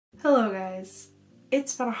Hello guys.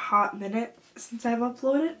 It's been a hot minute since I've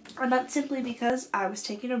uploaded, and that's simply because I was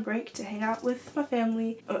taking a break to hang out with my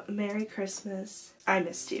family. Merry Christmas. I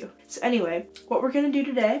missed you. So anyway, what we're gonna do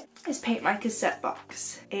today is paint my cassette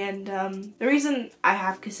box. And the reason I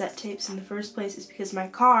have cassette tapes in the first place is because my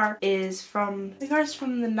car is from the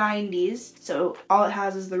 90s, so all it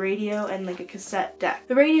has is the radio and like a cassette deck.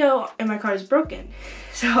 The radio in my car is broken,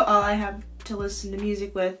 so all I have to listen to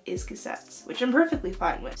music with is cassettes, which I'm perfectly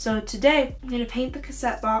fine with. So today I'm gonna paint the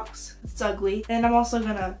cassette box. It's ugly, and I'm also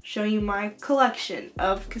gonna show you my collection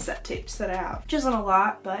of cassette tapes that I have, which isn't a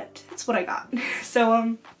lot, but it's what I got.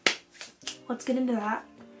 So let's get into that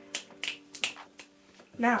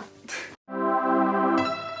now.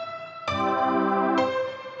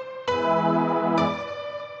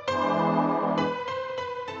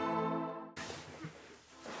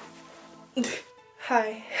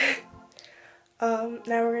 Hi.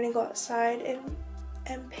 Now we're gonna go outside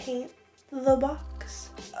and paint the box.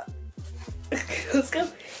 Let's go.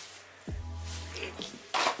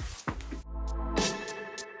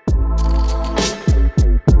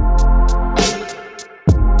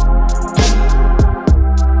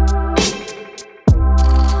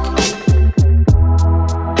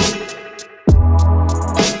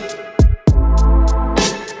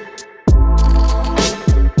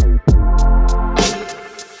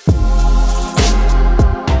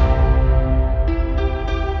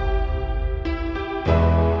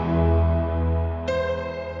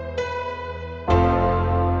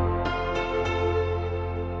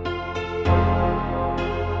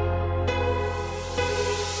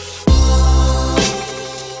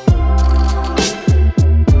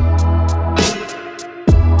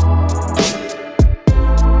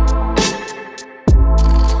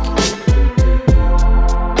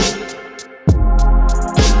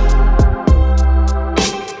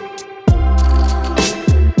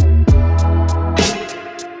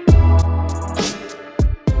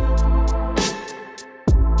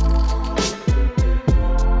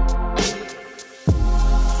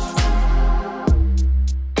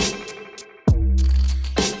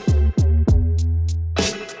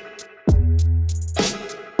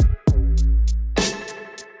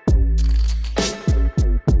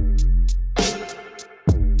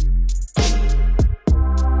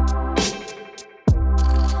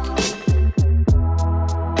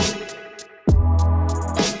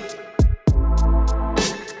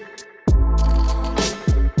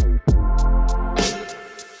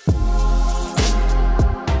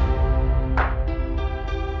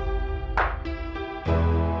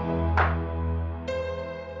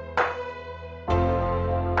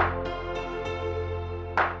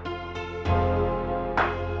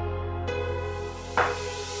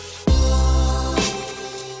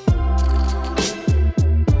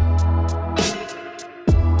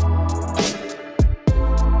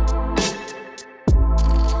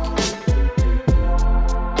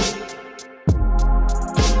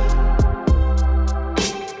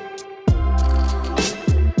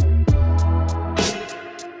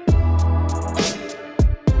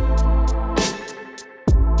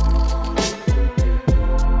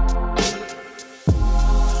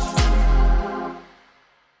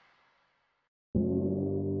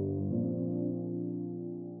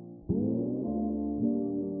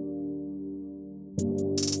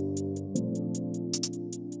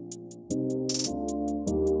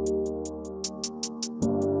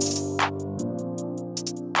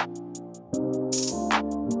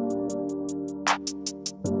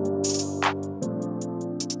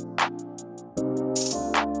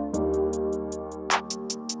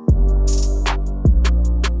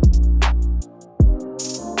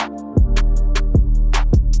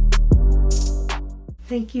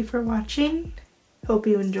 Thank you for watching. Hope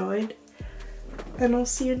you enjoyed, and I'll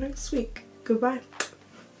see you next week. Goodbye.